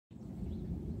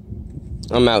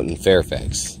I'm out in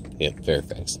Fairfax. Yep,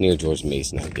 Fairfax, near George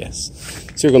Mason, I guess.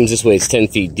 So it comes this way. It's 10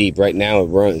 feet deep. Right now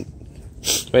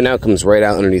it comes right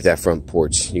out underneath that front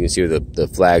porch. You can see where the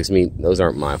flags meet. Those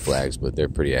aren't my flags, but they're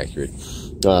pretty accurate.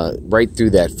 Right through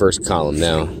that first column.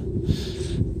 Now,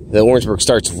 the Orangeburg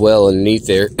starts well underneath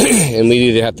there, and we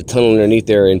either have to tunnel underneath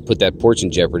there and put that porch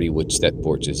in jeopardy, which that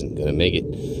porch isn't going to make it,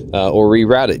 or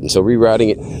reroute it. And so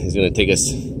rerouting it is going to take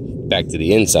us back to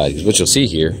the inside, because what you'll see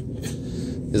here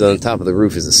is on the top of the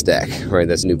roof is a stack, right?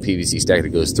 That's a new PVC stack that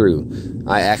goes through.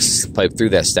 I access the pipe through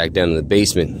that stack down in the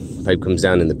basement. Pipe comes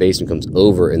down in the basement, comes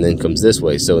over, and then comes this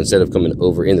way. So instead of coming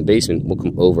over in the basement, we'll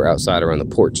come over outside around the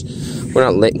porch. We're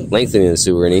not lengthening the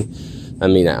sewer any. I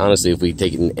mean, honestly, if we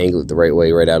take it and angle it the right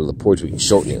way right out of the porch, we can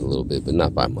shorten it a little bit, but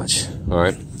not by much. All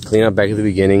right, clean out back at the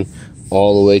beginning,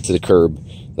 all the way to the curb.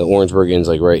 The Orangeburg ends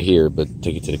like right here, but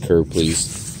take it to the curb,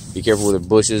 please. Be careful with the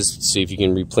bushes. See if you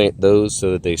can replant those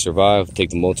so that they survive. Take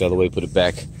the mulch out of the way, put it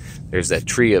back. There's that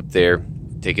tree up there.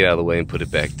 Take it out of the way and put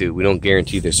it back, too. We don't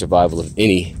guarantee the survival of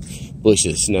any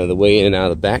bushes. Now, the way in and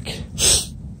out of the back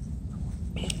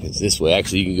is this way.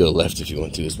 Actually, you can go left if you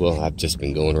want to as well. I've just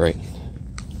been going right.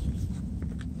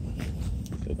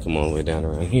 So come all the way down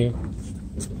around here.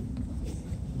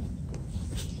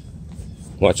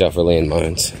 Watch out for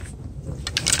landmines.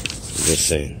 I'm just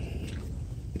saying.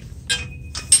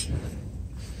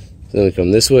 Then we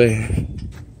come this way,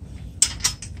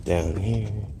 down here.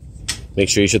 Make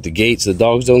sure you shut the gate so the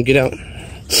dogs don't get out.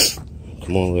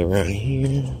 Come all the way around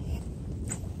here.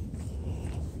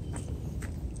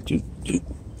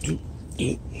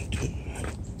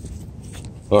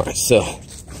 Alright, so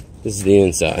this is the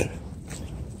inside.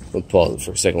 We'll pause it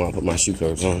for a second while I put my shoe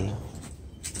covers on.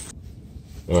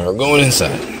 Alright, we're going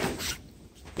inside.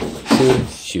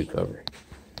 Shoe cover.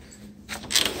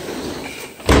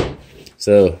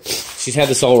 So she's had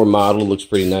this all remodeled. Looks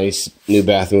pretty nice. New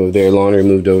bathroom over there. Laundry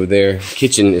moved over there.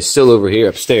 Kitchen is still over here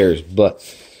upstairs, but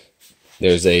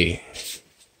there's a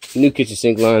new kitchen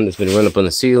sink line that's been run up on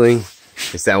the ceiling.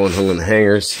 It's that one hung on the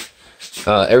hangers.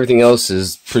 Everything else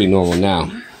is pretty normal now.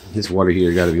 This water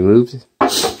heater got to be moved.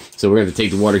 So we're going to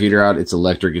take the water heater out. It's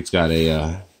electric. It's got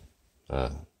a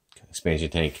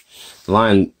expansion tank. The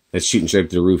line that's shooting straight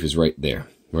up to the roof is right there.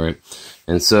 Right?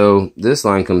 And so this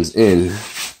line comes in.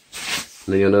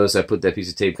 And then you'll notice I put that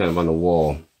piece of tape kind of on the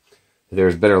wall.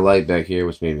 There's better light back here,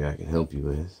 which maybe I can help you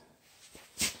with.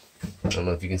 I don't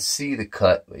know if you can see the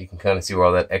cut, but you can kind of see where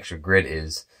all that extra grit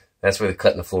is. That's where the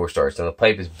cut in the floor starts. Now the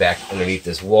pipe is back underneath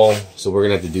this wall, so we're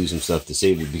going to have to do some stuff to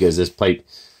save it, because this pipe,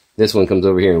 this one comes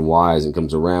over here in Y's and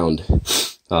comes around.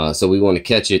 So we want to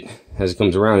catch it as it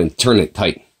comes around and turn it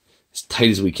tight. As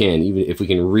tight as we can. Even if we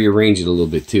can rearrange it a little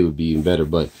bit too, it would be even better.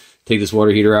 But take this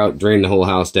water heater out, drain the whole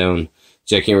house down.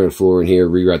 Jackhammer the floor in here,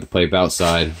 reroute the pipe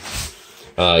outside.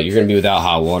 You're going to be without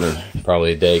hot water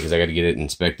probably a day, because I got to get it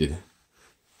inspected.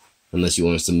 Unless you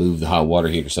want us to move the hot water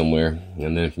heater somewhere.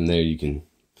 And then from there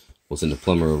we'll send a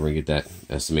plumber over and get that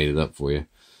estimated up for you.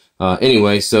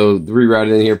 Anyway, so the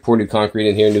rerouted in here, pour new concrete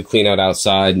in here, new clean out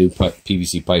outside, new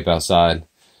PVC pipe outside.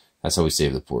 That's how we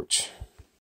save the porch.